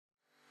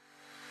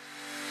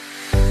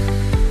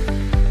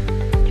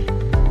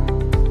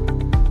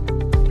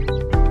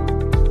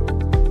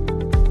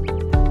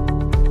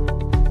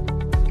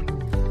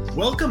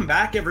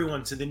back,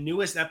 everyone, to the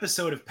newest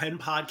episode of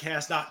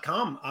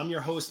PenPodcast.com. I'm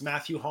your host,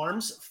 Matthew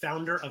Harms,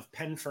 founder of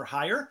Pen for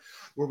Hire,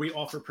 where we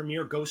offer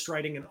premier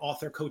ghostwriting and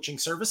author coaching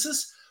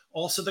services.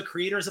 Also, the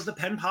creators of the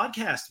Pen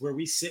Podcast, where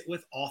we sit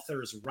with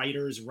authors,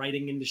 writers,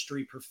 writing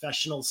industry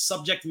professionals,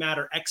 subject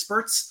matter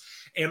experts,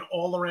 and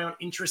all around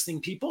interesting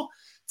people.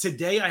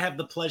 Today, I have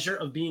the pleasure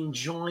of being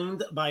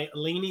joined by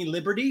Lainey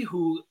Liberty,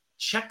 who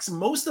checks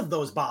most of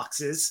those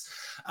boxes.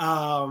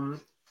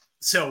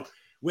 So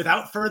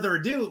without further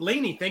ado,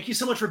 Lainey, thank you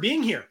so much for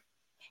being here.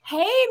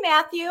 Hey,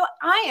 Matthew.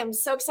 I am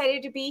so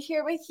excited to be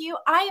here with you.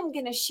 I am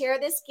going to share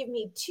this. Give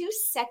me 2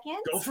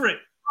 seconds. Go for it.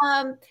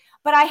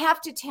 But I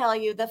have to tell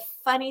you, the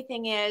funny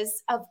thing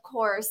is, of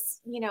course,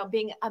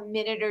 being a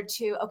minute or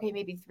two, okay,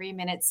 maybe 3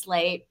 minutes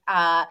late,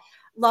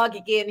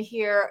 logging in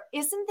here.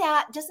 Doesn't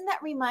that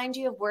remind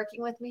you of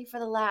working with me for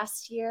the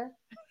last year?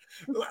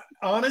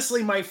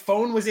 Honestly, my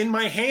phone was in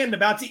my hand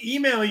about to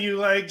email you,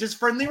 like, just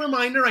friendly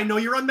reminder. I know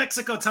you're on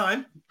Mexico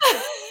time.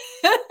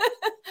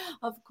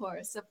 Of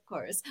course.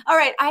 All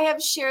right. I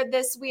have shared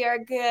this. We are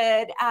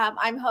good.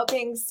 I'm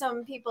hoping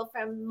some people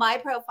from my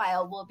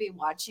profile will be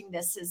watching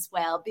this as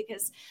well,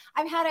 because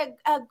I've had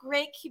a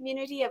great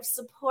community of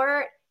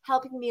support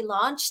helping me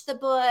launch the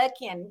book,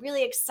 and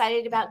really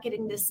excited about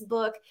getting this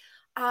book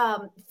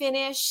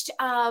finished.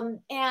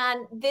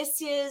 And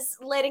this is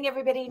letting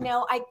everybody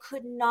know I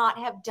could not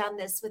have done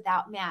this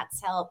without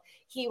Matt's help.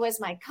 He was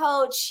my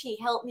coach. He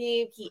helped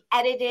me. He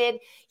edited.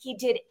 He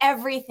did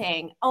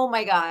everything. Oh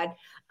my God.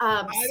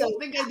 I don't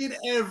think I did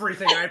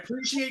everything. I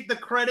appreciate the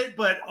credit,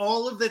 but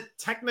all of the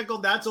technical,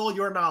 that's all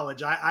your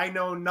knowledge. I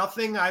know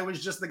nothing. I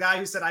was just the guy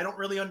who said, I don't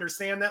really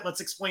understand that.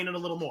 Let's explain it a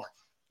little more.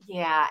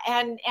 Yeah.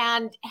 And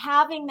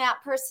having that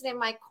person in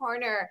my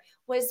corner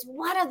was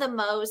one of the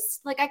most,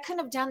 like, I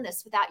couldn't have done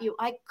this without you.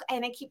 I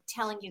keep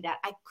telling you that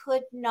I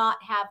could not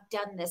have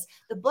done this.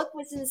 The book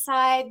was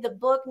inside, the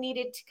book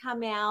needed to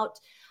come out.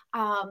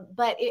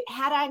 But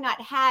had I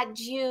not had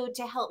you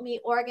to help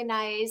me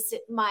organize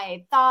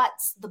my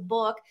thoughts, the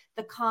book,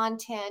 the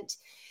content,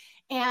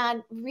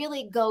 and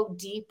really go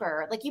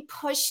deeper. Like, you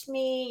pushed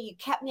me, you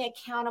kept me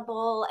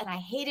accountable, and I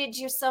hated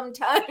you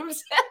sometimes,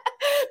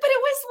 but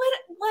it was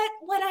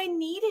what I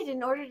needed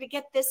in order to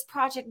get this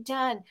project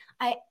done.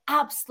 I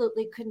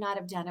absolutely could not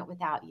have done it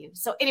without you.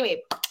 So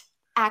anyway,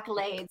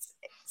 accolades.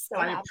 So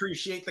I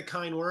appreciate the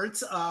kind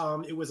words.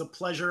 It was a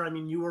pleasure. I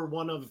mean, you were I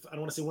don't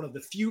want to say one of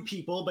the few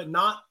people, but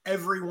not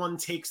everyone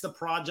takes the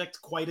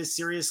project quite as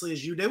seriously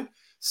as you do.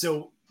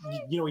 So,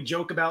 we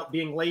joke about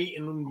being late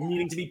and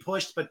needing to be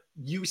pushed, but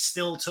you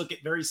still took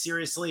it very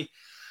seriously.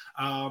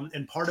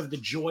 And part of the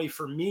joy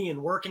for me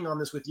in working on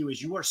this with you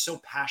is you are so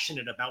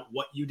passionate about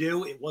what you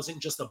do. It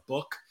wasn't just a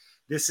book.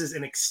 This is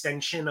an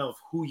extension of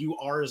who you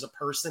are as a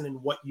person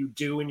and what you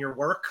do in your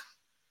work.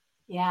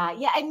 Yeah.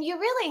 And you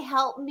really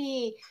helped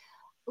me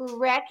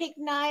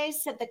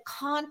recognize that the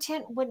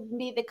content wouldn't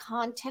be the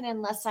content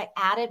unless I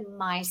added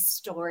my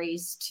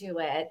stories to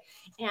it.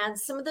 And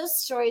some of those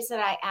stories that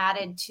I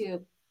added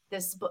to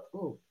this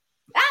book,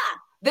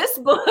 this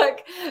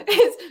book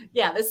is,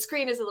 the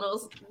screen is a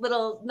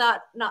little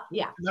not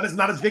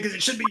as big as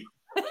it should be.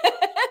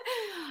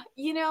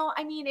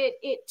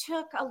 It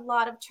took a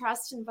lot of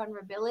trust and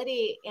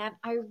vulnerability, and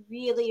I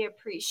really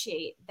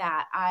appreciate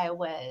that I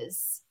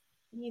was,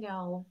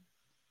 not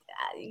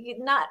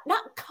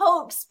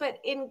coaxed, but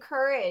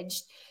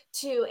encouraged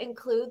to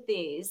include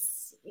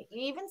these,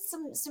 even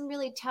some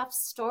really tough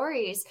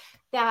stories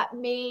that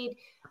made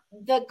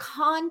the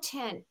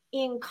content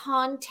in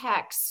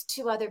context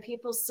to other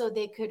people so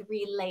they could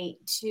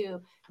relate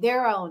to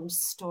their own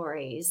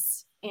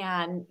stories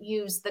and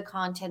use the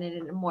content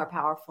in a more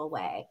powerful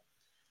way.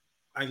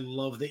 I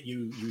love that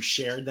you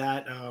shared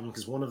that,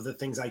 because one of the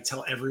things I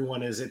tell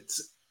everyone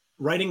is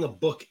writing a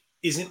book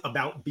isn't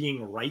about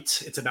being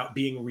right. It's about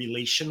being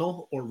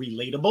relational or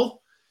relatable,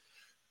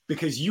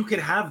 because you could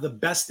have the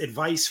best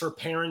advice for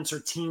parents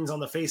or teens on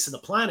the face of the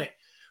planet,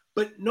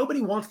 but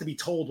nobody wants to be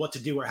told what to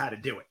do or how to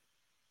do it.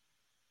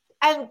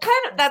 And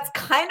that's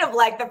kind of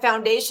like the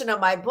foundation of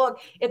my book.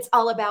 It's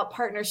all about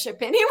partnership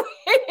anyway,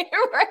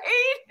 right?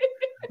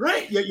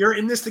 Right. You're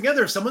in this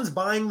together. If someone's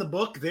buying the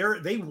book,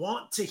 they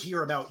want to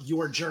hear about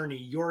your journey,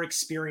 your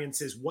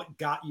experiences, what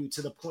got you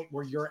to the point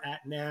where you're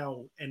at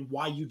now, and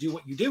why you do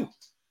what you do.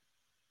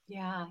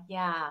 Yeah.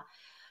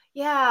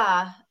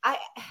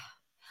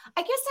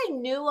 I guess I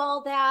knew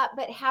all that,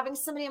 but having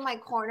somebody in my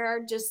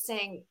corner just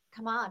saying,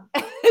 come on,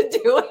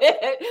 do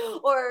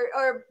it,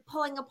 or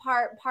pulling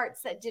apart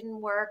parts that didn't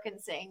work and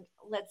saying,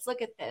 let's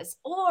look at this.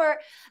 Or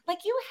like,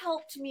 you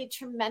helped me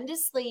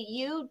tremendously.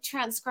 You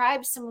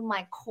transcribed some of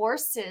my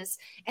courses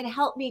and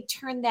helped me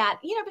turn that,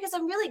 because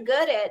I'm really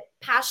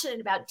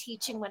passionate about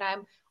teaching when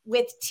I'm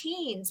with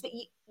teens,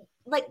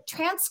 but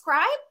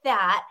transcribe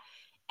that.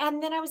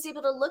 And then I was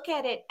able to look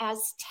at it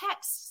as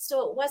text.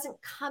 So it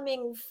wasn't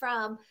coming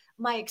from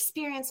my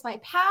experience, my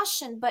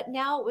passion, but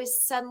now it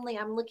was suddenly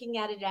I'm looking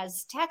at it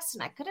as text,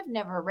 and I could have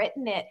never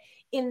written it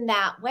in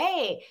that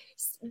way,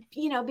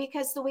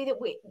 because the way that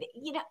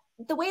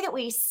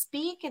we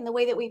speak and the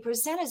way that we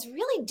present is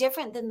really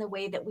different than the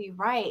way that we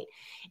write.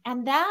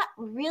 And that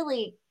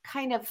really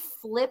kind of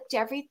flipped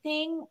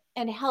everything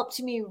and helped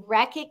me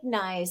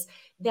recognize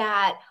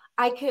that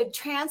I could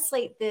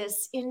translate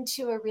this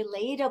into a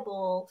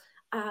relatable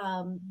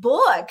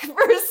book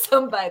for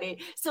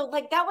somebody. So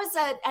like that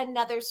was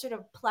another sort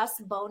of plus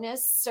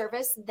bonus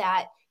service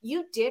that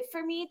you did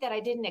for me that I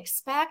didn't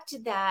expect,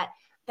 that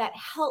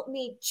helped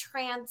me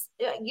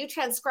you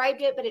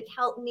transcribed it, but it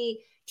helped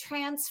me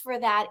transfer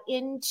that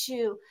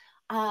into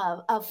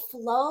a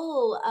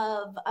flow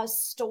of a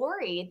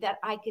story that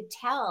I could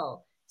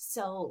tell.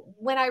 So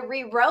when I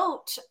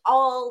rewrote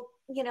all,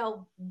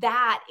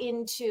 that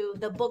into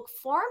the book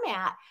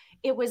format,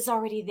 it was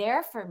already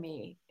there for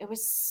me. It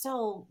was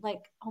so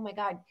like, oh my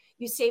God,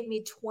 you saved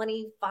me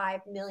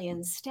 25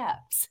 million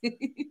steps.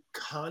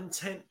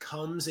 Content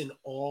comes in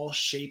all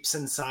shapes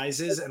and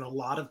sizes. And a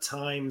lot of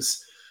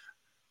times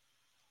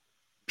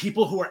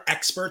people who are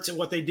experts at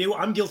what they do,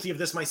 I'm guilty of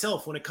this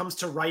myself. When it comes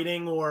to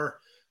writing or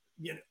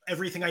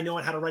everything I know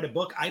on how to write a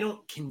book, I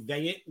don't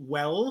convey it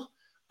well,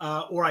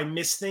 or I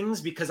miss things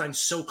because I'm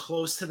so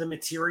close to the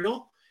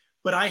material.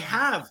 But I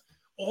have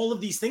all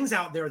of these things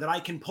out there that I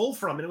can pull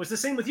from. And it was the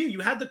same with you. You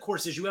had the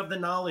courses, you have the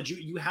knowledge,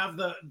 you have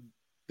the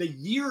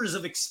years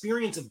of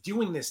experience of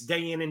doing this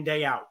day in and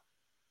day out.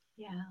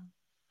 Yeah.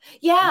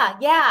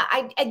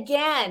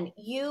 Again,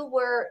 you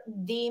were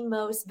the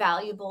most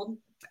valuable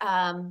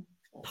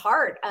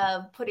part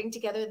of putting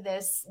together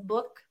this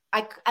book.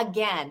 I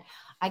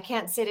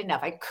can't say it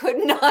enough. I could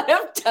not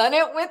have done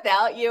it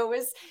without you. It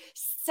was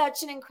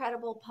such an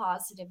incredible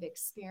positive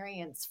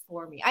experience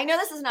for me. I know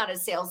this is not a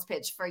sales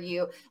pitch for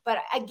you, but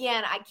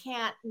again, I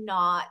can't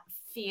not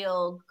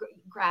feel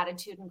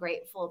gratitude and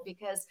grateful,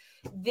 because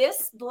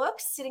this book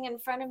sitting in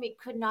front of me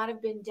could not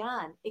have been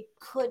done. It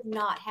could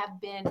not have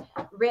been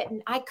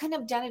written. I couldn't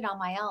have done it on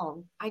my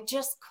own. I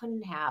just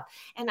couldn't have.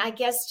 And I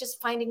guess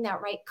just finding that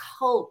right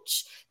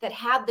coach that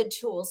had the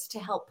tools to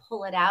help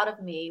pull it out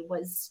of me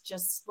was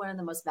just one of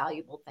the most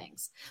valuable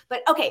things.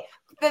 But okay,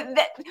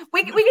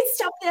 we can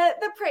stop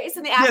the praise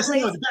and the accolades.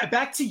 Yes, no,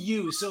 back to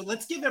you. So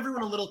let's give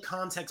everyone a little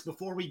context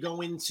before we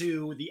go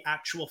into the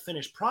actual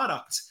finished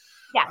product.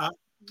 Yeah.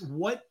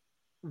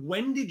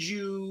 When did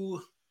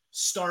you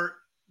start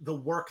the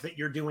work that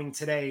you're doing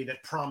today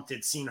that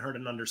prompted Seen, Heard,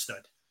 and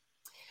Understood?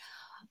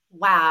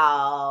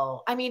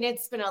 Wow. I mean,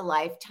 it's been a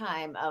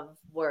lifetime of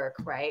work,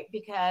 right?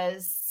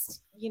 Because,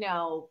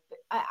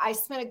 I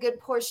spent a good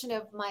portion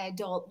of my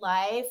adult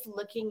life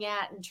looking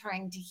at and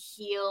trying to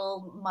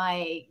heal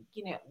my,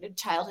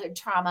 childhood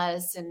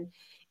traumas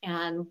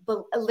and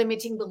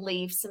limiting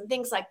beliefs and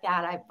things like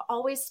that. I've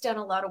always done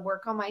a lot of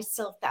work on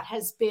myself. That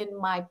has been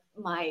my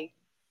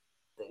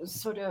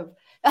sort of,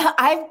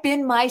 I've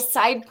been my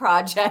side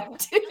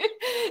project.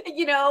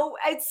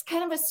 It's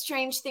kind of a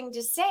strange thing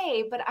to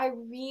say, but I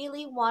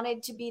really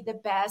wanted to be the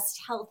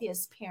best,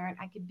 healthiest parent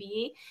I could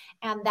be.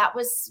 And that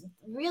was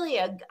really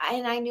and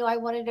I knew I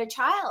wanted a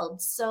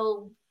child.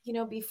 So,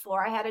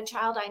 before I had a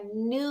child, I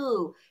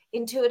knew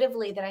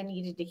intuitively that I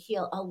needed to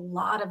heal a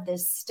lot of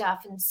this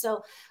stuff. And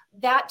so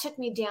that took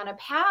me down a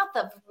path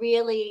of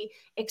really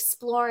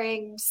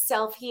exploring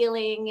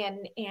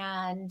self-healing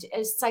and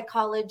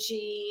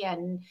psychology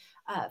and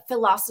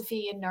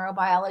philosophy and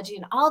neurobiology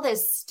and all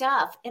this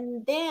stuff.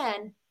 And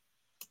then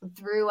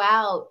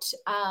throughout,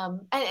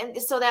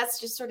 and so that's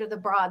just sort of the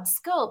broad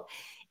scope.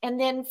 And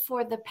then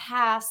for the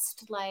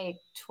past like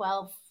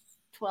 12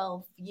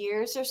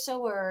 years or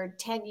so, or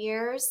 10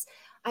 years,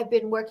 I've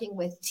been working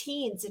with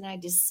teens, and I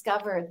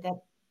discovered that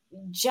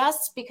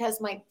just because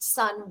my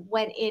son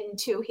went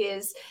into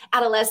his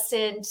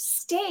adolescent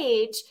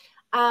stage,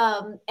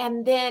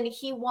 and then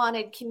he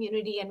wanted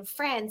community and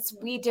friends,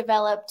 we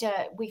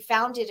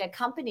founded a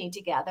company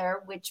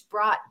together, which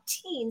brought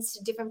teens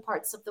to different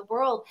parts of the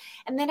world.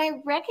 And then I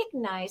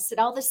recognized that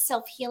all the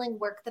self-healing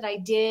work that I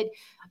did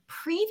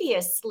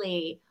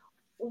previously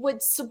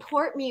would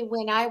support me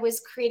when I was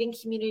creating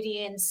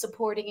community and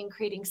supporting and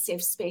creating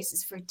safe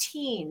spaces for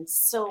teens.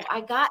 So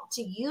I got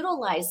to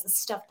utilize the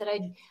stuff that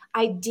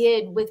I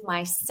did with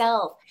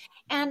myself.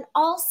 And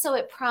also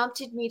it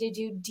prompted me to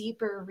do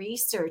deeper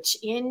research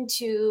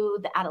into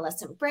the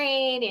adolescent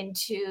brain,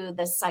 into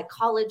the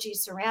psychology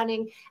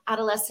surrounding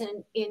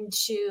adolescent,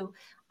 into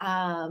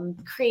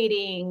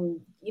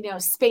creating,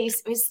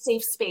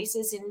 safe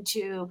spaces,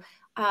 into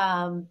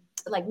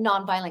like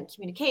nonviolent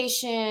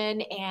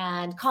communication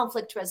and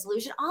conflict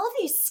resolution. All of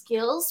these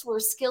skills were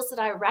skills that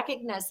I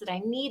recognized that I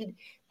needed,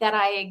 that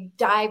I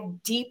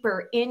dived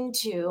deeper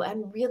into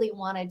and really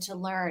wanted to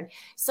learn.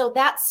 So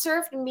that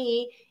served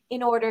me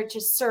in order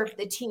to serve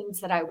the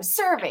teens that I was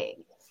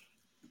serving.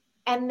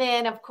 And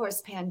then, of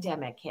course,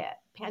 pandemic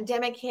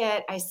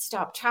hit. I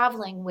stopped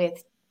traveling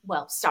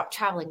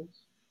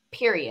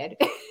period.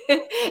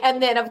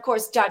 And then, of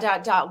course, ...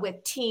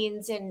 with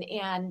teens,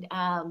 and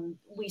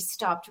we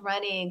stopped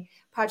running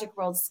Project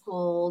World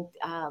School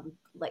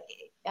like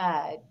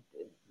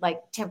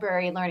like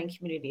temporary learning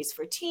communities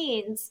for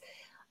teens.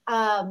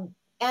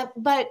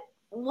 But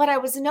what I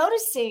was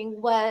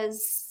noticing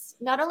was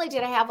not only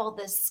did I have all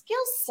this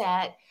skill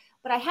set,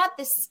 but I had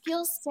this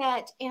skill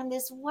set and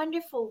this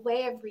wonderful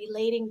way of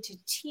relating to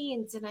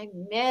teens. And I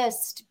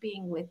missed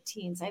being with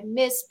teens. I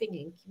missed being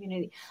in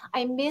community.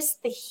 I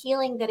missed the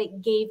healing that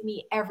it gave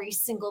me every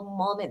single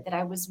moment that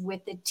I was with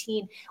a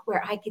teen,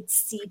 where I could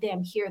see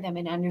them, hear them,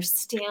 and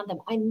understand them.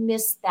 I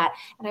missed that.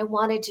 And I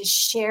wanted to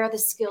share the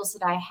skills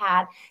that I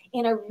had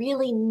in a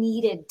really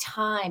needed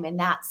time. And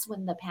that's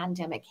when the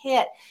pandemic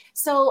hit.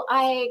 So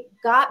I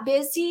got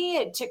busy.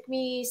 It took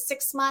me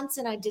 6 months,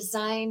 and I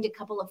designed a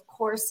couple of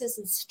courses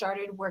and started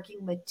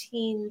working with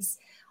teens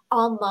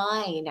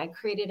online. I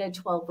created a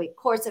 12-week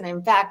course. And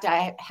in fact,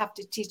 I have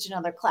to teach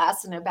another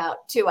class in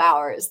about 2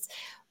 hours.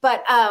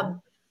 But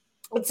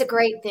it's a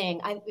great thing.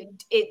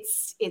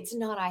 It's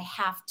not I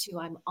have to,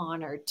 I'm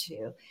honored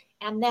to.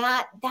 And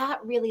that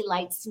really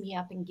lights me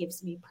up and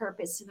gives me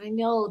purpose. And I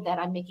know that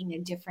I'm making a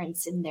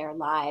difference in their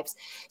lives.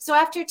 So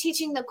after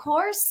teaching the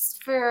course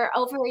for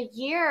over a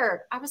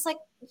year, I was like,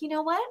 you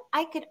know what?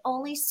 I could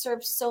only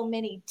serve so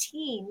many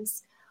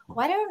teens.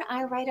 Why don't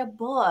I write a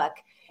book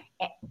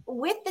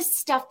with the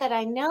stuff that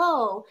I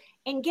know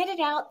and get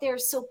it out there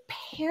so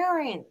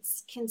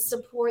parents can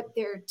support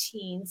their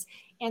teens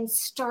and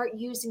start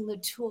using the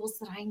tools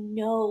that I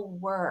know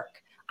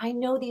work. I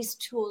know these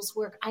tools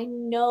work. I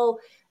know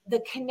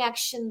the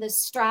connection, the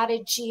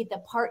strategy, the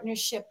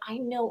partnership. I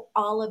know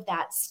all of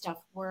that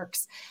stuff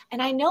works.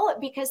 And I know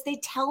it because they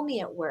tell me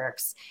it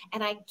works.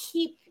 And I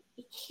keep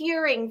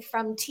hearing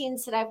from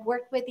teens that I've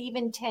worked with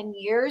even 10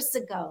 years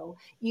ago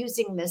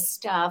using this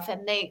stuff.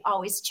 And they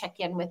always check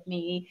in with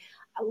me.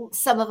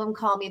 Some of them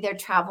call me their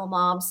travel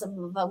mom. Some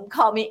of them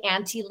call me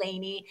Auntie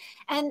Lainey.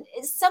 And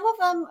some of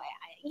them,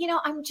 you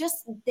know, I'm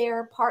just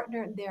their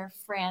partner, their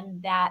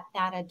friend, that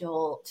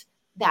adult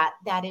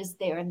that is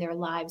there in their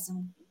lives.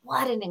 And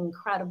what an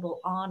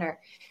incredible honor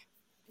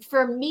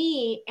for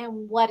me,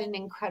 and what an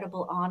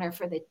incredible honor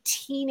for the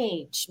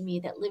teenage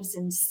me that lives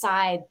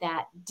inside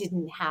that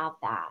didn't have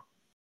that.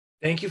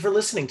 Thank you for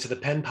listening to the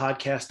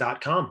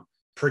penpodcast.com,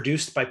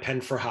 produced by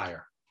Pen for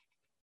Hire.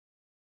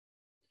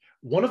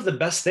 One of the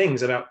best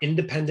things about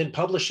independent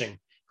publishing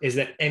is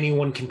that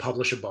anyone can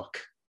publish a book.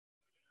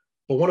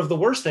 But one of the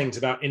worst things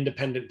about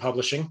independent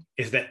publishing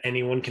is that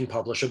anyone can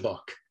publish a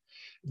book.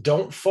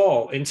 Don't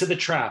fall into the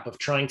trap of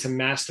trying to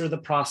master the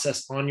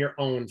process on your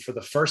own for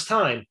the first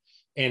time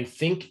and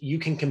think you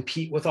can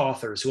compete with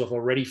authors who have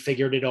already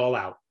figured it all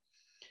out.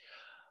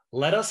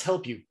 Let us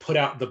help you put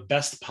out the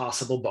best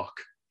possible book.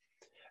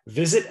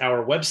 Visit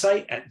our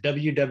website at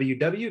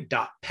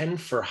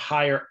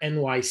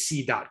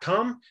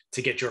www.penforhirenyc.com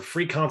to get your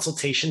free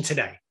consultation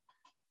today.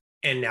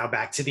 And now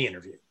back to the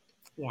interview.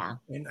 Yeah.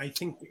 And I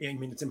think, I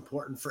mean, it's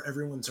important for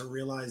everyone to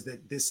realize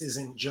that this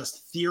isn't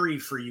just theory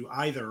for you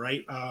either,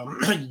 right?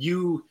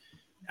 You,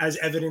 as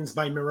evidenced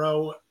by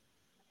Miro,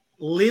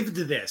 lived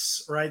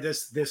this, right?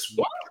 This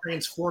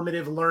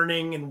transformative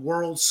learning and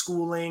world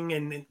schooling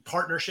and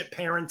partnership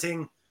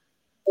parenting.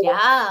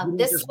 Yeah. You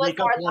didn't just wake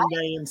up one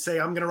day and say,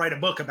 I'm going to write a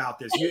book about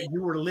this.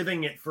 You were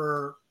living it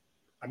for,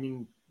 I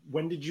mean,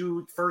 when did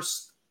you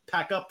first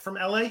pack up from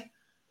LA?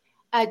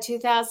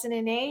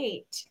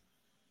 2008.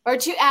 Or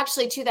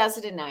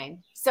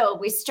 2009. So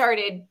we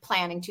started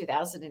planning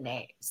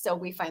 2008. So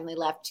we finally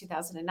left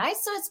 2009.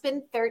 So it's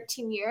been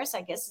 13 years.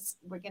 I guess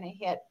we're going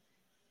to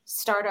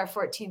start our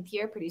 14th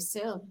year pretty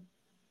soon.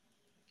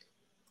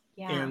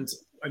 Yeah. And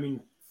I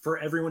mean, for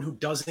everyone who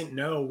doesn't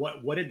know,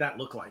 what did that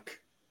look like?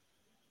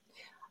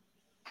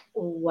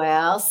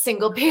 Well,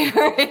 single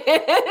parent,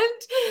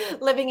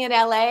 living in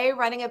LA,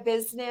 running a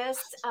business,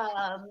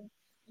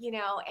 you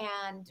know,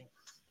 and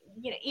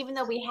you know, even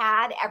though we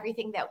had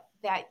everything that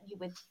you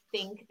would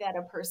think that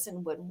a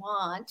person would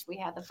want, we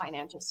had the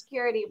financial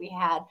security, we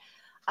had,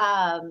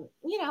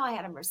 you know, I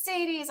had a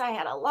Mercedes, I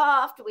had a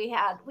loft, we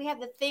had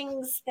the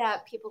things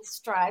that people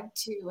strive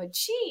to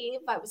achieve.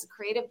 I was a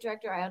creative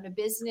director, I owned a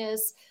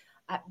business,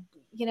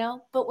 you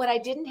know, but what I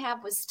didn't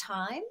have was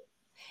time.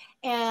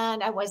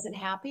 And I wasn't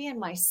happy. And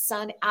my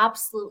son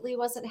absolutely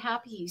wasn't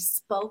happy. He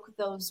spoke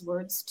those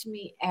words to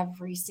me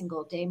every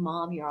single day.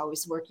 Mom, you're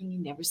always working. You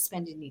never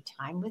spend any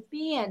time with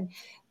me. And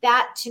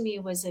that to me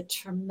was a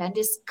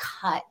tremendous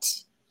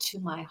cut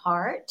to my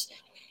heart.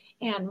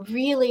 And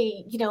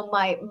really, you know,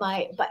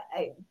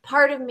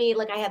 part of me,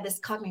 like I had this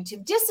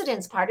cognitive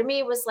dissonance. Part of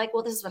me was like,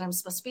 well, this is what I'm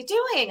supposed to be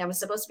doing. I'm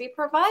supposed to be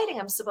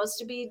providing. I'm supposed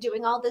to be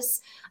doing all this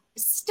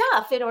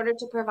stuff in order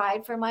to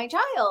provide for my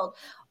child.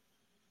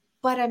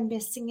 But I'm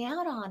missing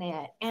out on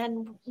it.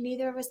 And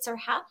neither of us are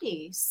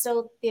happy.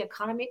 So the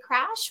economy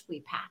crashed.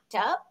 We packed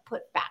up,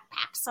 put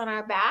backpacks on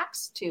our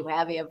backs, too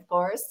heavy, of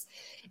course,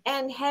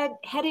 and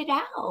headed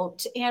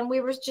out. And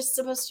we were just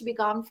supposed to be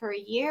gone for a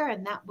year.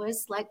 And that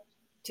was like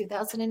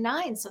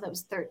 2009. So that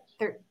was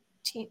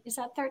 13. Is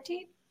that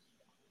 13?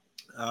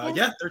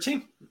 Yeah,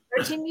 13.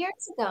 13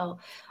 years ago.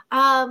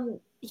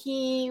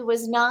 He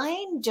was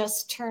 9,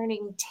 just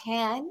turning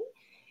 10.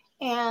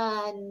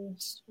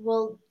 And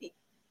well,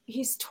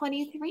 he's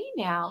 23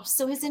 now.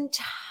 So his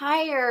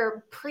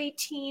entire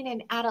preteen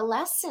and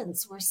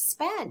adolescence were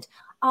spent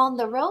on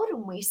the road,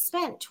 and we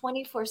spent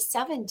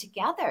 24/7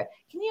 together.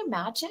 Can you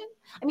imagine?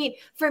 I mean,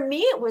 for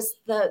me, it was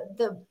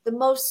the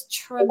most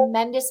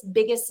tremendous,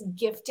 biggest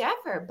gift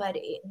ever. But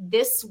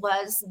this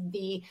was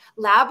the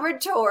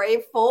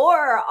laboratory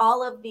for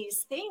all of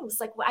these things.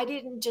 Like, I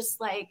didn't just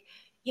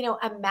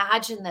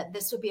imagine that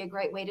this would be a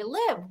great way to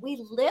live. We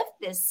lived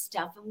this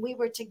stuff, and we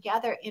were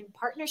together in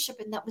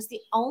partnership, and that was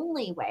the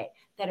only way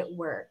that it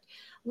worked.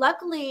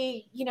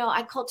 Luckily,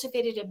 I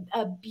cultivated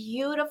a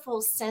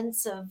beautiful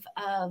sense of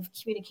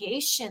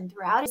communication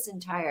throughout his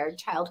entire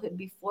childhood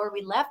before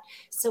we left.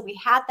 So we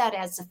had that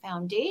as a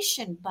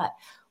foundation, but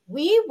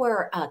we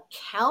were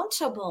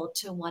accountable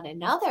to one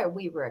another.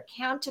 We were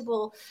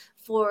accountable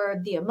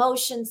for the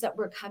emotions that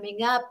were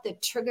coming up, the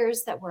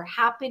triggers that were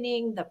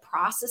happening, the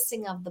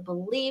processing of the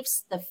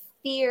beliefs, the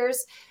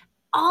fears,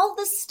 all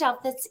the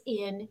stuff that's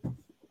in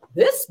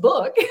this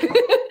book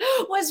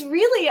was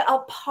really a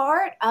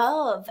part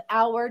of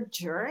our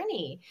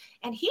journey.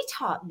 And he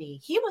taught me,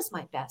 he was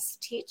my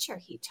best teacher.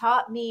 He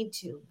taught me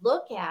to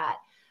look at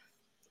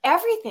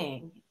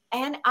everything.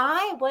 And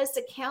I was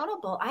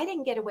accountable. I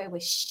didn't get away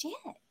with shit.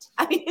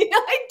 I mean,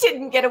 I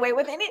didn't get away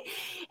with any.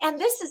 And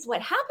this is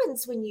what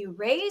happens when you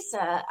raise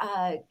a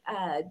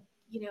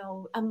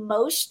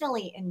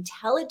emotionally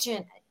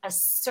intelligent,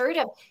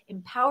 assertive,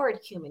 empowered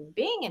human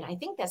being. And I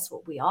think that's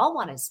what we all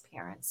want as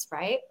parents,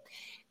 right?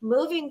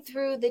 Moving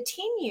through the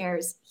teen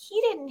years,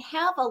 he didn't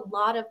have a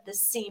lot of the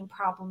same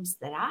problems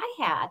that I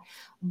had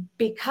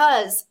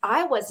because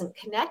I wasn't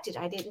connected.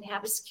 I didn't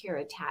have a secure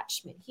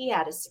attachment. He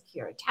had a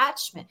secure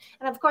attachment.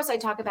 And of course, I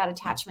talk about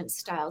attachment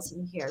styles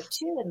in here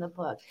too in the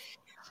book.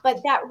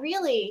 But that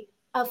really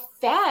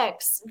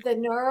affects the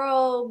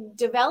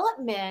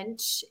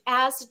neurodevelopment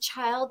as a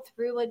child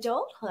through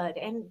adulthood.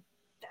 And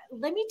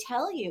let me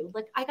tell you,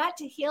 I got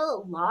to heal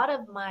a lot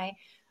of my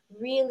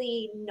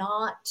really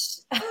not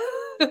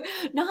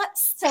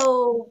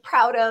so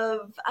proud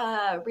of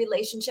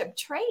relationship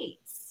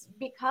traits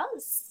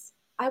because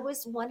I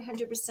was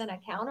 100%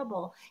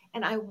 accountable,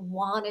 and I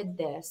wanted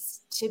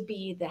this to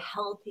be the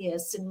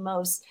healthiest and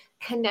most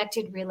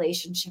connected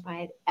relationship I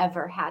had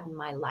ever had in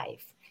my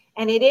life.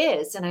 And it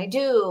is, and I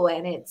do,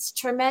 and it's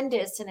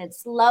tremendous, and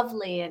it's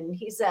lovely, and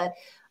he's a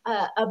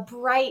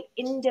bright,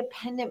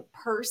 independent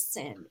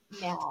person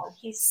now.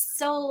 He's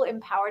so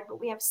empowered, but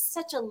we have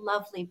such a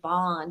lovely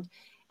bond.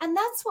 And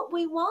that's what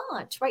we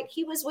want, right?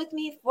 He was with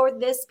me for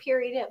this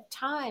period of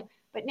time,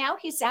 but now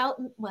he's out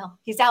in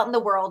the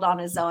world on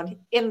his own,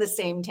 in the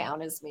same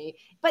town as me,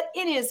 but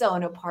in his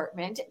own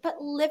apartment,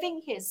 but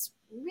living his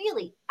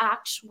really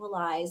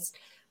actualized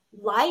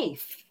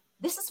life.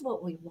 This is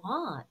what we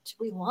want.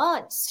 We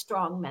want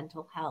strong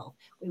mental health.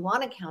 We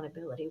want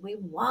accountability. We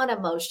want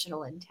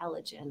emotional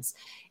intelligence.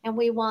 And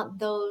we want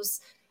to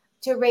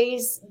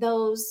raise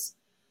those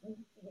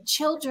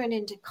children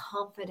into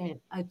confident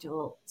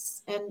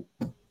adults. And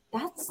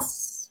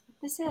that's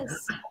what this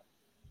is.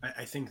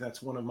 I think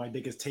that's one of my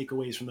biggest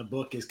takeaways from the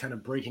book is kind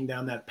of breaking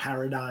down that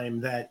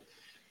paradigm that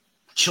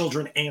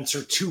children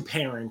answer to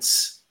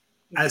parents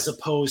as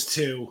opposed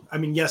to, I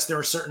mean, yes, there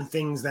are certain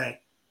things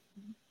that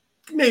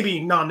maybe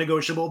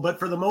non-negotiable, but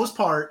for the most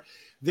part,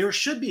 there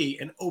should be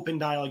an open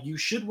dialogue. You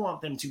should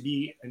want them to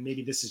be, and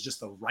maybe this is just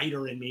the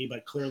writer in me,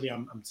 but clearly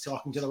I'm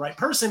talking to the right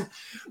person,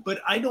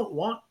 but I don't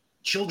want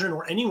children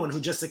or anyone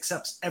who just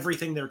accepts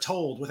everything they're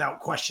told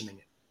without questioning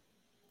it.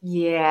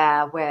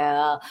 Yeah,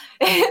 well,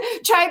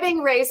 try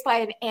being raised by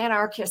an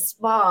anarchist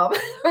mom,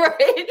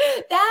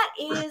 right? That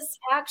is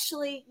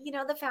actually,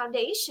 the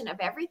foundation of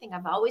everything.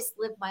 I've always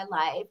lived my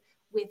life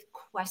with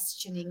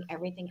questioning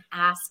everything,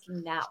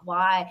 asking that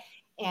why.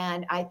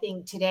 And I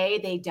think today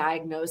they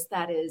diagnose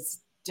that as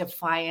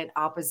defiant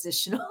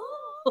oppositional,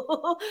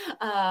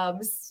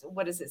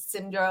 what is it,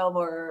 syndrome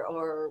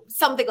or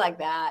something like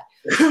that,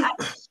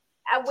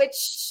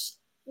 which,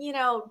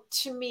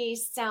 to me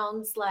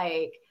sounds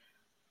like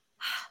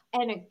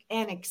an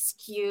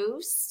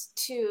excuse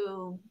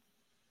to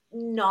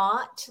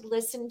not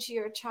listen to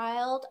your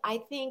child. I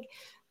think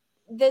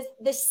the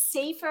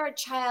safer a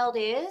child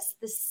is,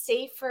 the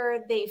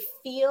safer they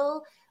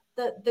feel,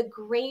 the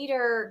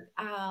greater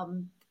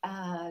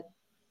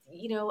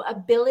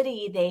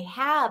ability they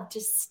have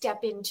to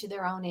step into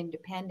their own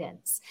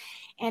independence.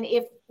 And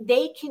if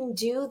they can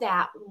do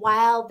that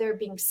while they're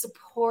being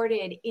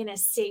supported in a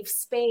safe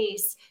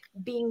space,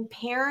 being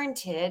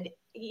parented,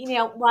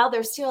 while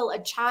they're still a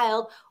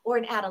child or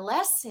an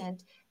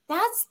adolescent,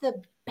 that's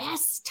the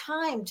best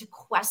time to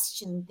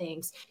question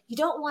things. You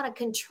don't want to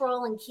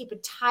control and keep a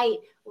tight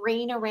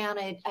rein around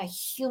a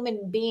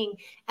human being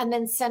and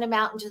then send them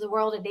out into the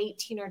world at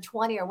 18 or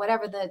 20 or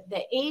whatever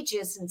the age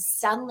is, and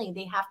suddenly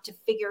they have to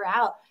figure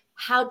out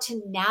how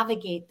to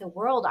navigate the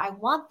world. I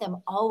want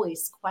them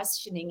always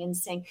questioning and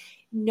saying,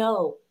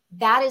 no,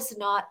 that is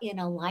not in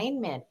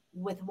alignment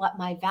with what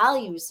my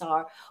values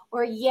are.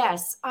 Or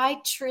yes,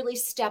 I truly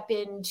step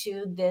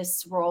into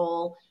this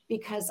role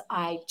because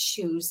I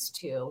choose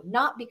to,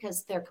 not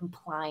because they're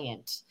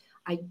compliant.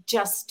 I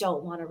just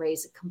don't want to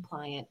raise a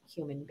compliant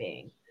human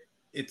being.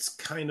 It's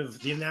kind of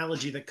the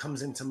analogy that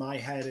comes into my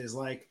head is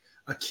like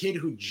a kid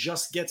who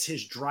just gets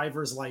his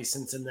driver's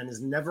license and then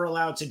is never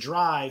allowed to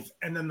drive.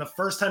 And then the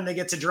first time they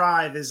get to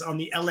drive is on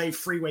the LA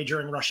freeway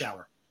during rush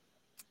hour.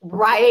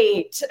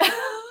 Right.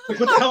 Like,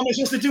 what the hell am I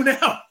supposed to do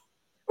now?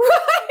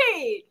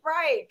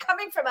 Right.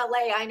 Coming from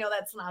LA, I know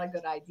that's not a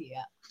good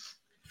idea.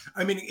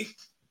 I mean,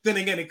 then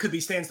again, it could be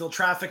standstill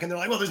traffic and they're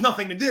like, well, there's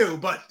nothing to do,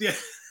 but yeah,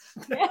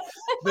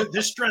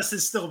 the stress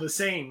is still the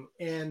same.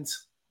 And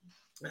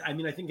I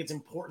mean, I think it's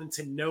important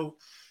to note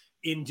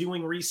in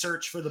doing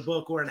research for the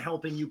book or in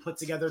helping you put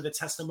together the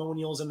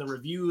testimonials and the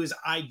reviews,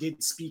 I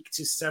did speak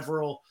to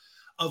several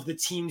of the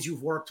teams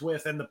you've worked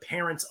with and the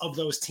parents of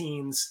those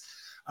teams.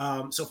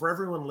 So for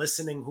everyone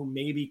listening who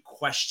may be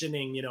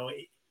questioning,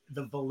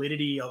 the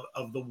validity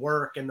of the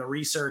work and the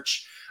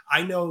research,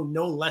 I know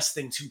no less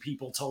than 2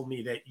 people told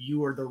me that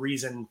you are the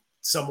reason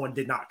someone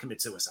did not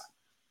commit suicide.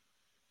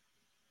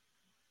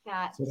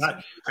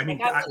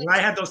 When I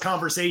had those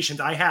conversations,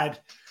 I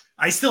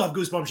still have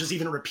goosebumps just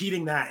even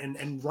repeating that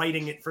and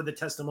writing it for the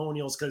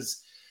testimonials,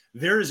 because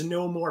there is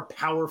no more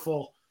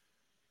powerful.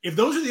 If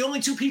those are the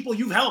only 2 people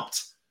you've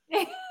helped,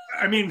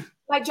 I mean,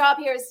 my job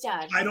here is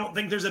done. I don't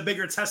think there's a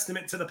bigger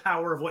testament to the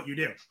power of what you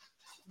do.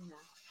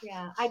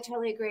 Yeah, I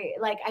totally agree.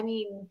 Like, I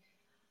mean,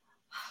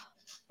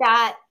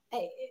 that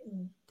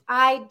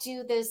I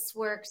do this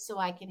work so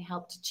I can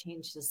help to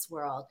change this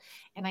world.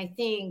 And I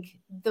think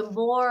the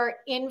more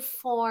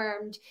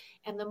informed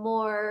and the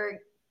more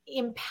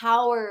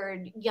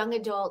empowered young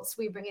adults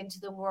we bring into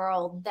the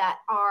world that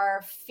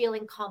are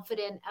feeling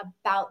confident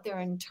about their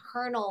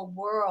internal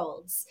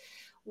worlds,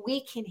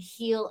 we can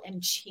heal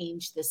and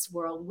change this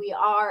world. We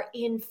are,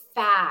 in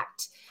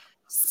fact,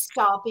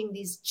 stopping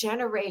these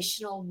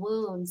generational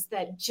wounds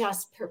that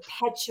just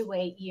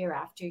perpetuate year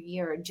after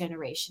year,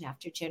 generation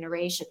after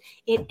generation.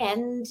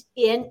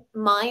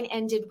 Mine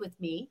ended with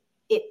me.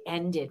 It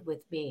ended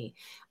with me.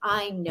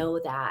 I know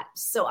that.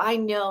 So I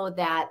know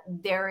that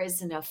there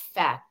is an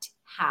effect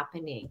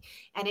happening,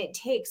 and it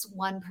takes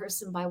one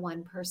person by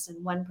one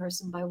person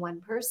by one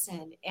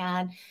person.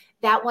 And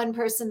that one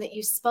person that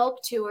you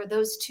spoke to, or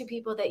those 2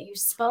 people that you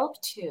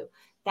spoke to,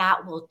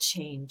 that will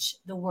change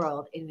the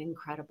world in an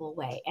incredible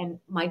way. And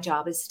my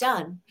job is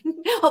done.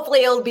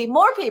 Hopefully it'll be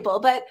more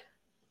people, but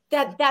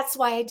that's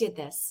why I did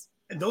this.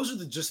 And those are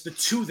just the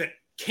 2 that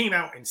came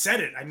out and said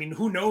it. I mean,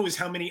 who knows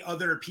how many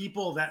other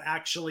people that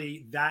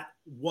actually that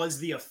was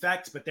the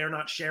effect, but they're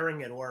not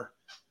sharing it, or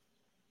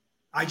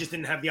I just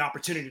didn't have the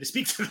opportunity to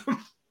speak to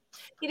them.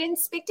 You didn't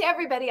speak to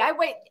everybody.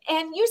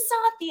 And you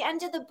saw at the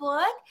end of the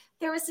book,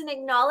 there was an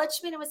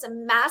acknowledgement. It was a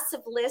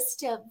massive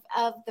list of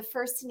the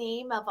first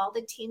name of all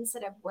the teams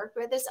that I've worked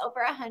with. There's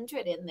over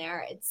 100 in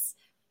there. It's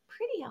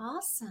pretty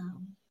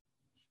awesome.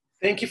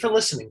 Thank you for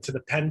listening to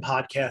the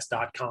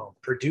PennPodcast.com,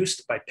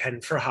 produced by Penn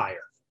for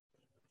Hire.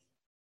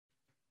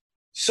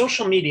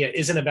 Social media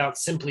isn't about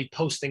simply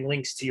posting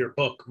links to your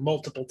book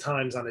multiple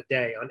times on a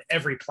day on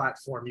every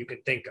platform you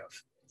can think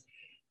of.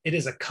 It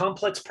is a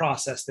complex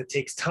process that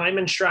takes time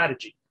and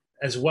strategy,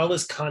 as well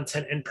as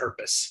content and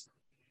purpose.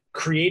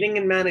 Creating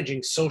and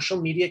managing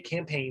social media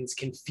campaigns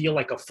can feel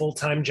like a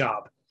full-time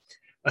job,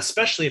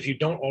 especially if you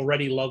don't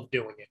already love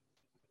doing it.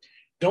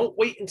 Don't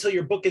wait until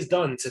your book is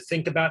done to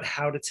think about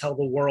how to tell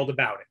the world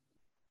about it.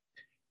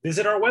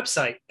 Visit our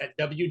website at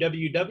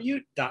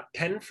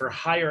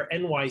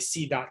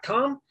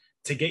www.pennforhirenyc.com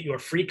to get your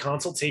free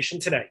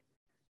consultation today.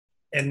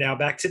 And now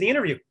back to the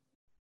interview.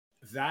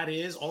 That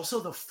is also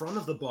the front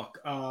of the book.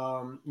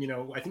 I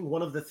think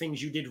one of the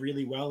things you did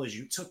really well is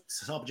you took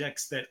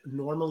subjects that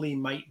normally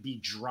might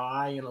be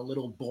dry and a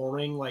little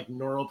boring, like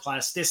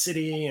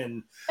neuroplasticity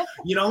and,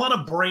 a lot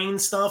of brain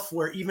stuff,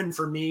 where even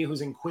for me,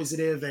 who's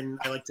inquisitive and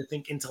I like to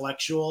think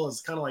intellectual, is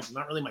kind of like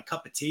not really my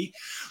cup of tea,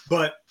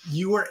 but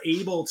you were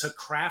able to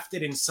craft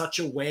it in such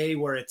a way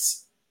where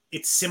it's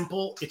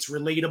simple, it's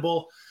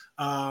relatable.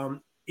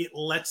 It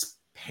lets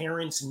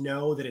parents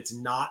know that it's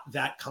not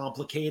that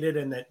complicated,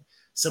 and that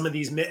some of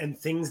these and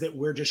things that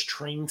we're just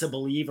trained to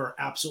believe are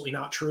absolutely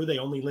not true. They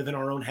only live in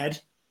our own head.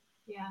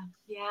 Yeah.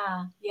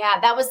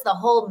 That was the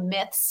whole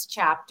myths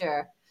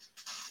chapter.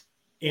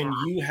 And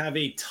you have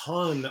a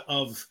ton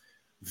of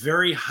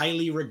very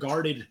highly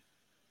regarded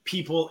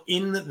people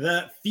in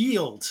the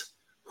field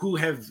who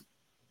have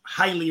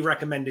highly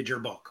recommended your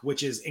book,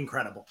 which is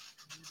incredible.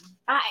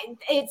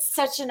 It's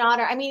such an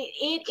honor. I mean,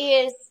 it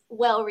is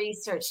well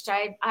researched.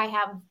 I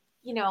have,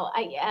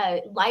 a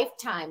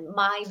lifetime.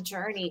 My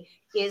journey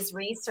is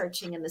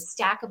researching, and the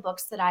stack of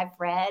books that I've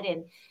read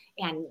and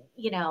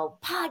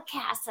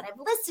podcasts that I've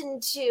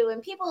listened to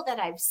and people that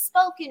I've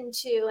spoken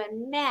to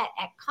and met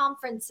at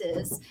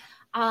conferences.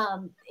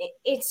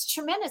 It's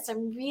tremendous.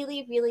 I'm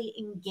really, really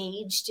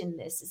engaged in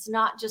this. It's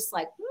not just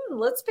like,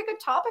 let's pick a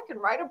topic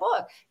and write a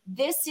book.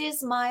 This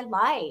is my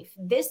life.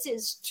 This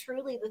is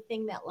truly the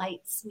thing that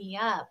lights me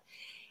up.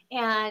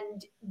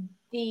 And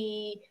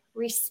the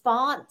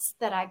response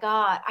that I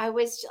got, I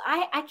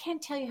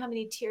can't tell you how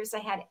many tears I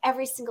had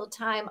every single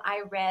time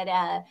I read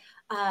a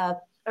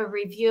a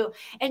review,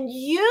 and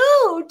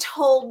you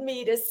told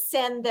me to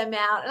send them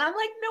out. And I'm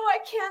like, no, I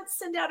can't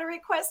send out a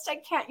request. I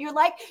can't.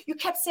 You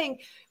kept saying,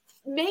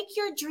 make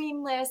your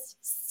dream list,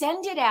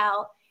 send it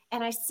out.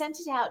 And I sent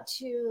it out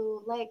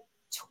to like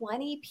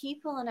 20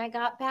 people, and I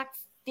got back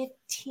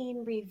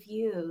 15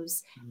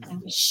 reviews. And I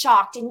was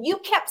shocked. And you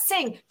kept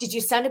saying, did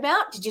you send them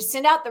out? Did you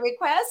send out the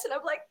request? And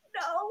I'm like,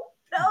 no.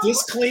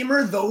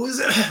 Disclaimer,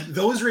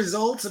 those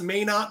results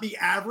may not be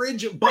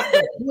average, but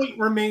the point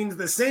remains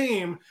the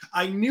same.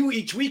 I knew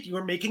each week you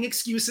were making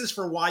excuses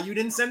for why you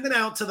didn't send it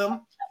out to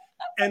them.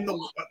 And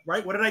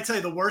right, what did I tell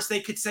you? The worst they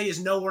could say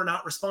is no or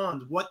not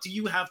respond. What do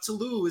you have to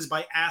lose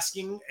by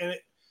asking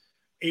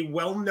a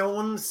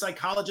well-known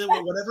psychologist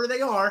or whatever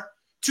they are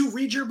to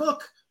read your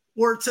book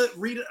or to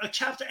read a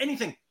chapter,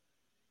 anything?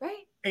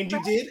 Right. And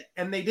you did,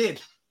 and they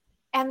did.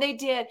 And they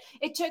did.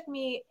 It took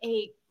me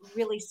a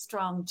really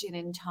strong gin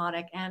and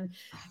tonic and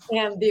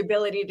the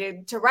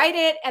ability to write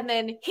it and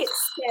then hit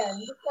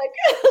send. Like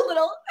a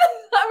little,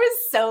 I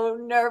was so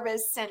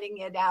nervous sending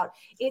it out.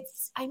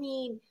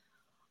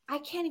 I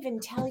can't even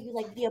tell you,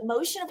 like, the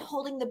emotion of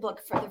holding the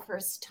book for the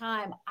first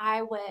time.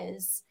 I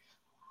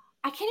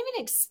can't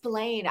even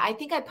explain. I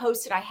think I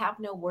posted, I have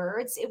no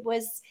words. It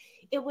was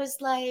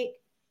like,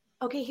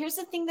 okay, here's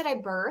the thing that I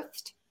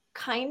birthed,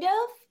 kind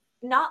of.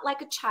 Not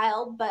like a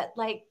child, but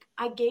like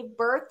I gave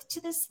birth to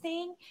this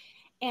thing,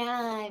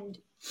 and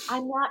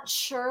I'm not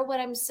sure what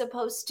I'm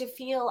supposed to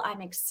feel.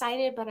 I'm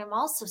excited, but I'm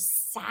also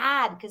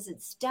sad because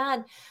it's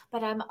done.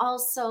 But I'm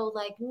also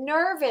like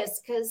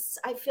nervous because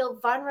I feel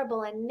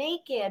vulnerable and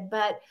naked.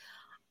 But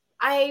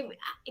I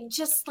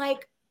just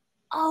like,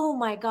 oh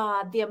my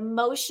God, the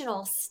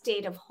emotional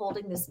state of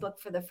holding this book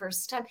for the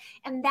first time.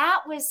 And that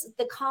was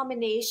the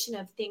combination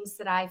of things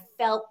that I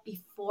felt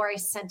before I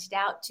sent it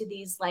out to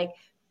these like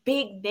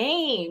big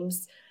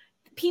names,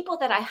 people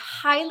that I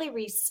highly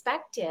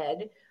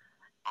respected.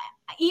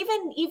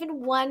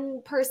 Even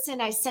one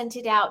person I sent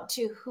it out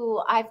to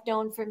who I've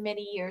known for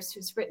many years,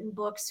 who's written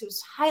books,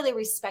 who's highly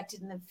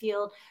respected in the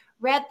field,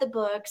 read the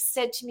book,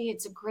 said to me,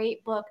 it's a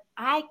great book.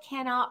 I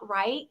cannot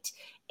write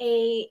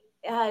an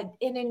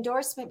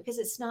endorsement because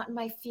it's not in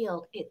my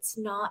field. It's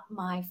not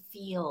my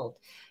field.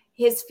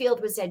 His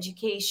field was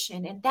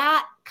education. And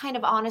that kind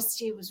of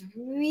honesty was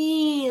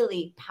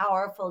really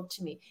powerful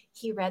to me.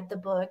 He read the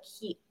book.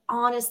 He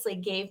honestly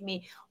gave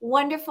me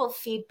wonderful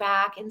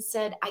feedback and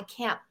said, I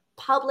can't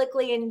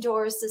publicly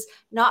endorse this,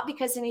 not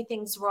because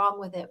anything's wrong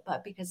with it,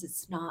 but because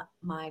it's not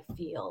my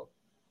field.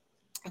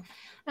 And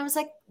I was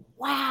like,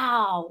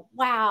 wow.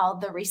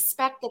 The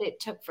respect that it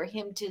took for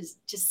him to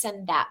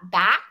send that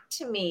back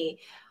to me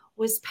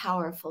was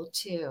powerful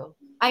too.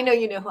 I know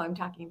you know who I'm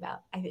talking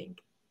about, I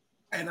think.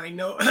 And I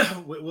know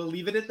we'll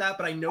leave it at that,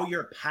 but I know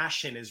your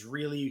passion is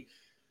really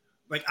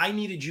like, I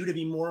needed you to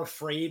be more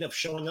afraid of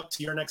showing up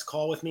to your next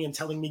call with me and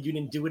telling me you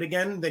didn't do it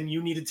again than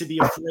you needed to be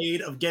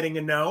afraid of getting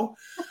a no,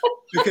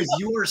 because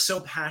you are so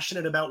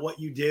passionate about what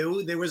you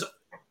do. There was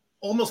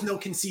almost no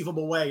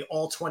conceivable way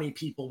all 20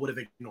 people would have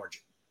ignored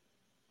you.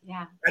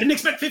 Yeah. I didn't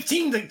expect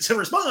 15 to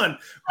respond,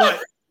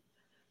 but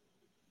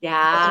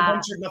yeah,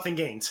 nothing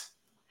gained.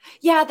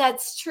 Yeah,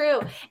 that's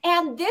true.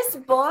 And this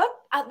book,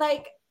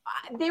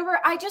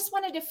 I just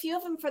wanted a few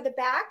of them for the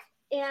back,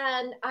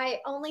 and I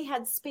only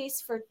had space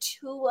for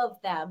 2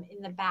 of them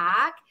in the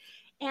back.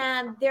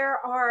 And there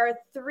are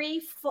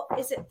 3 full,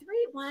 is it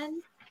 3?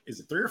 1?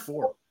 Is it 3 or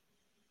 4?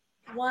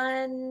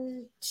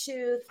 1,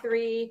 2,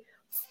 3,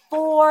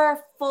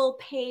 4 full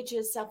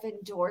pages of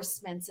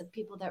endorsements of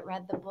people that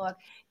read the book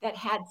that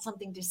had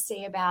something to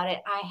say about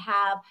it. I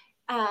have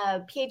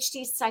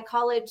PhD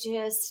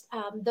psychologists,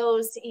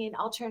 those in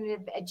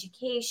alternative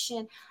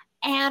education,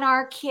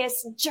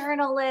 anarchists,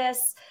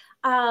 journalists,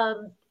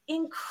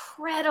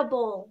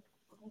 incredible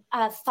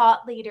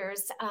thought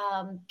leaders,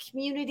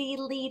 community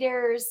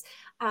leaders,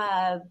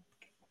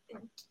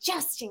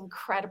 just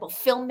incredible.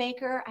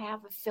 Filmmaker. I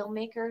have a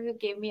filmmaker who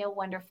gave me a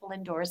wonderful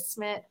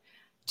endorsement.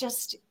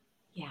 Just,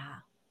 yeah.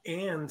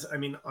 And I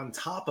mean, on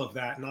top of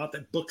that, not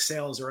that book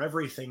sales are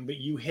everything, but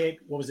you hit,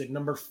 what was it,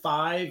 number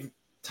 5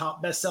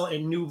 top bestseller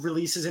in new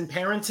releases in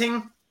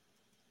parenting?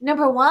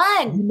 Number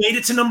 1. You made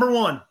it to number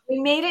 1. We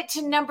made it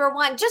to number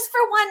 1 just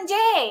for one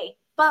day,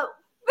 but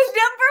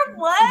number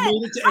 1.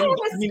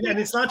 And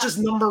it's not just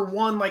number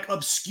 1, like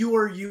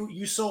obscure.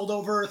 You sold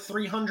over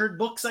 300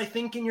 books, I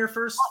think, in your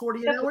first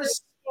 48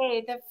 hours.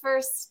 The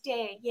first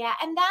day. Yeah.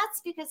 And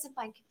that's because of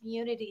my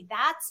community.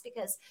 That's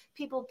because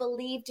people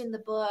believed in the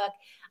book.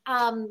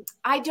 I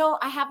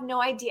have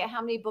no idea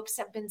how many books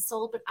have been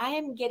sold, but I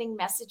am getting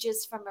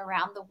messages from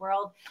around the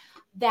world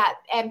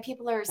and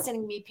people are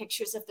sending me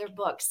pictures of their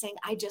books saying,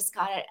 I just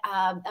got it.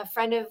 A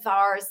friend of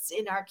ours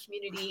in our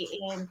community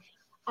in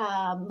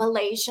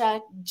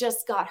Malaysia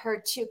just got her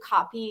 2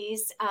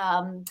 copies.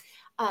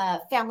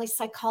 Family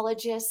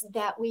psychologist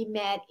that we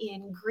met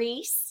in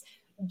Greece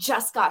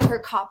just got her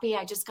copy.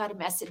 I just got a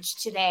message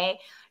today.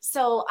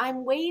 So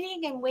I'm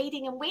waiting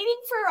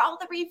for all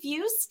the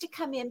reviews to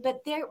come in, but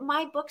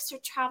my books are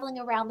traveling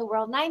around the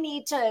world, and I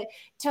need to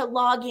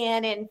log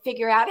in and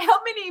figure out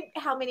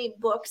how many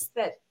books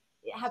that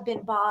have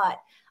been bought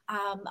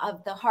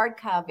of the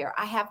hardcover.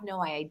 I have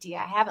no idea.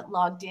 I haven't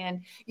logged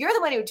in. You're the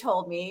one who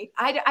told me.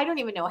 I don't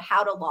even know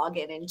how to log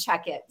in and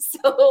check it.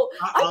 So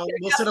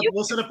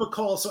we'll set up a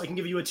call so I can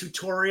give you a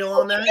tutorial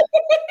on that.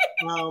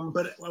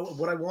 But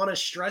what I want to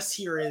stress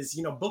here is,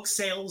 book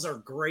sales are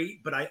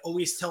great, but I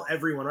always tell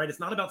everyone, right? It's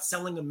not about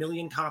selling 1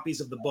 million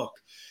copies of the book.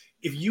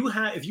 If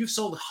you've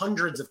sold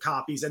hundreds of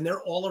copies and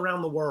they're all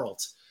around the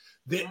world,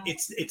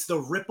 it's the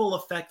ripple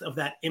effect of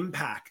that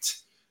impact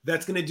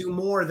that's going to do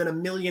more than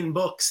 1 million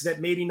books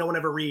that maybe no one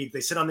ever reads.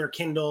 They sit on their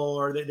Kindle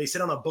or they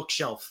sit on a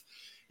bookshelf.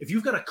 If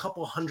you've got a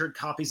couple hundred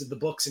copies of the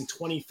books in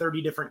 20,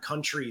 30 different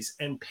countries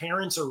and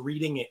parents are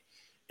reading it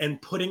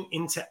and putting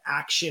into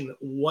action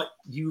what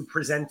you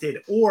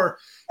presented, or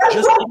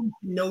just getting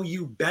to know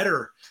you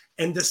better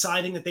and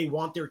deciding that they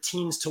want their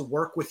teens to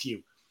work with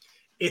you,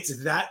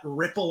 it's that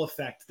ripple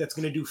effect that's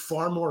going to do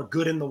far more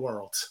good in the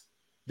world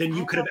than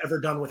you could have ever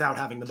done without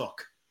having the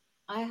book.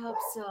 I hope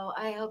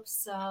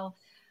so.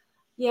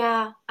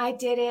 Yeah, I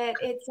did it.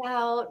 It's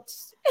out.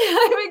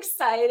 I'm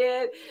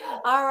excited.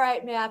 All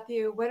right,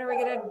 Matthew, when are we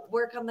going to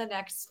work on the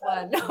next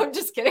one? No, I'm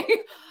just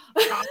kidding.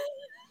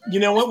 You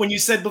know what? When you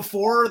said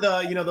before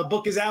the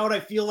book is out,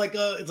 I feel like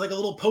it's like a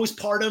little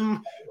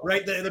postpartum,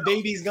 right? The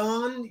baby's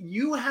gone.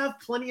 You have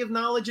plenty of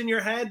knowledge in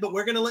your head, but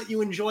we're going to let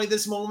you enjoy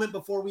this moment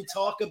before we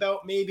talk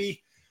about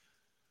maybe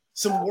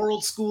some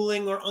world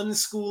schooling or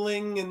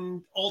unschooling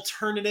and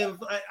alternative.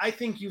 I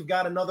think you've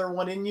got another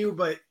one in you,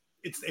 but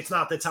it's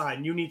not the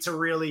time. You need to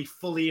really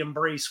fully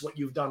embrace what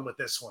you've done with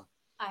this one.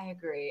 I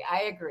agree.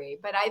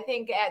 But I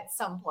think at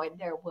some point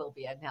there will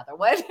be another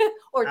one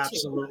or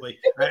Absolutely.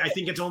 Two. I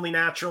think it's only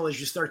natural as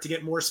you start to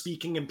get more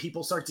speaking and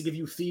people start to give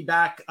you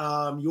feedback.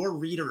 Your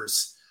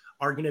readers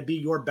are going to be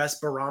your best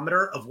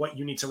barometer of what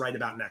you need to write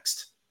about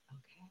next.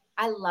 Okay.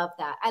 I love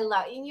that.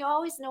 And you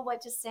always know what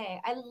to say.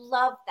 I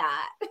love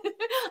that.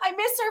 I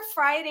miss our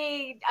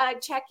Friday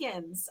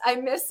check-ins. I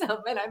miss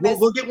them. And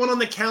We'll get one on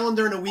the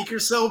calendar in a week or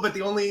so, but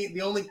the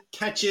only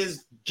catch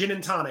is gin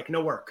and tonic,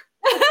 no work.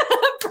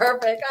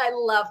 Perfect. I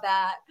love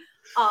that.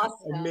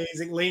 Awesome.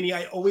 Amazing. Lainey,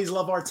 I always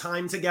love our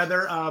time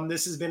together.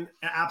 This has been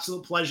an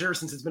absolute pleasure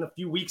since it's been a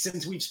few weeks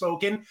since we've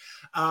spoken.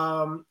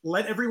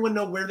 Let everyone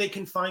know where they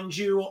can find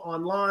you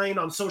online,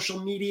 on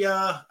social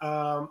media.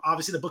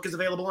 Obviously, the book is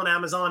available on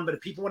Amazon, but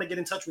if people want to get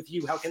in touch with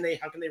you, how can they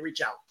reach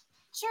out?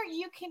 Sure.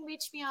 You can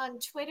reach me on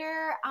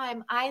Twitter.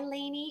 I'm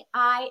Ilaini,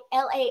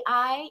 ILAINIE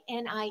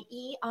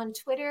on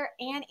Twitter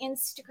and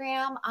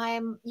Instagram.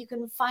 You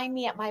can find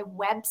me at my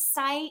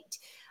websites.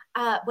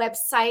 Well,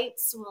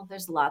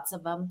 there's lots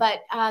of them,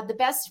 but the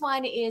best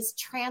one is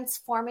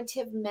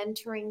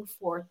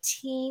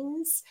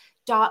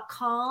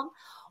transformativementoringforteens.com,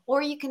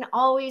 or you can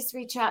always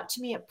reach out to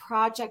me at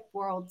Project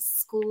World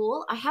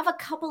School. I have a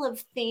couple of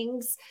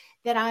things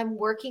that I'm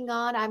working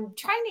on. I'm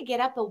trying to get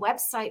up a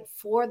website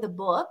for the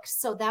book,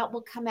 so that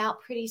will come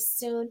out pretty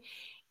soon.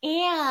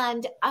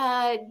 And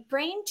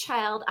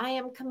Brainchild, I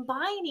am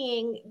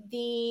combining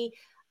the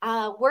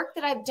work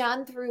that I've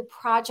done through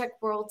Project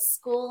World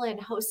School and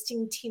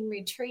hosting teen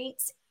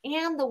retreats,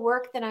 and the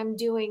work that I'm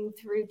doing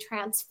through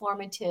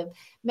transformative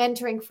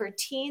mentoring for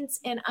teens.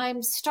 And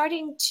I'm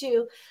starting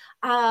to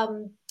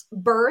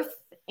birth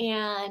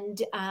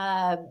and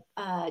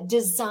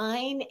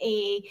design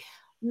a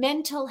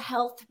mental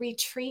health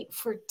retreat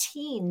for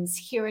teens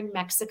here in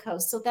Mexico.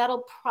 So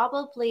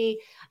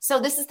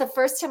this is the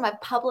first time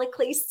I've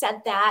publicly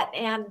said that,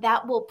 and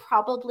that will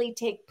probably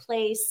take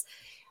place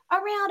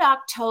around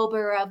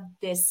October of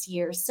this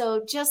year.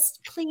 So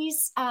just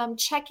please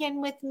check in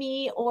with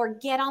me or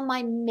get on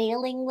my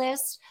mailing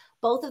list.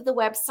 Both of the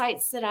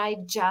websites that I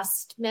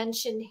just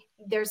mentioned,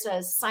 there's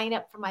a sign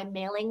up for my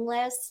mailing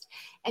list,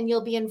 and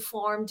you'll be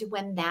informed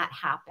when that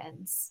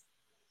happens.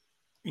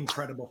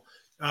 Incredible.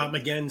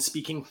 Again,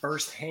 speaking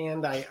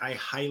firsthand, I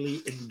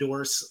highly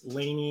endorse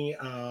Lainey.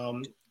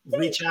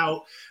 Reach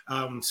out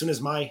as soon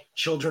as my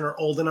children are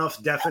old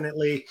enough,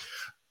 definitely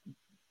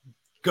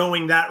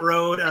going that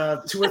road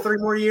 2 or 3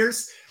 more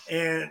years.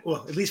 And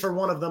well, at least for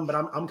one of them, but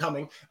I'm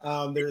coming.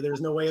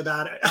 There's no way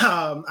about it.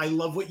 I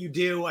love what you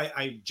do.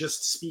 I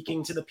just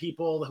speaking to the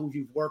people who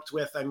you've worked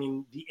with. I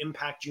mean, the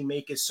impact you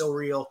make is so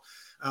real.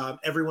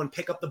 Everyone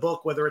pick up the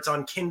book, whether it's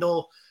on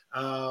Kindle,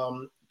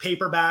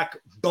 paperback,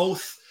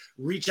 both.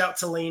 Reach out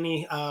to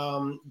Lainey,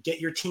 get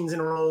your teens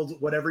enrolled,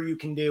 whatever you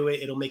can do,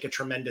 it'll make a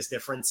tremendous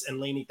difference.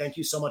 And Lainey, thank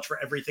you so much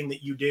for everything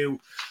that you do.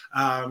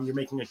 You're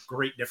making a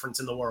great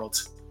difference in the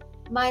world.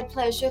 My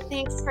pleasure.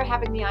 Thanks for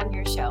having me on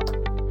your show.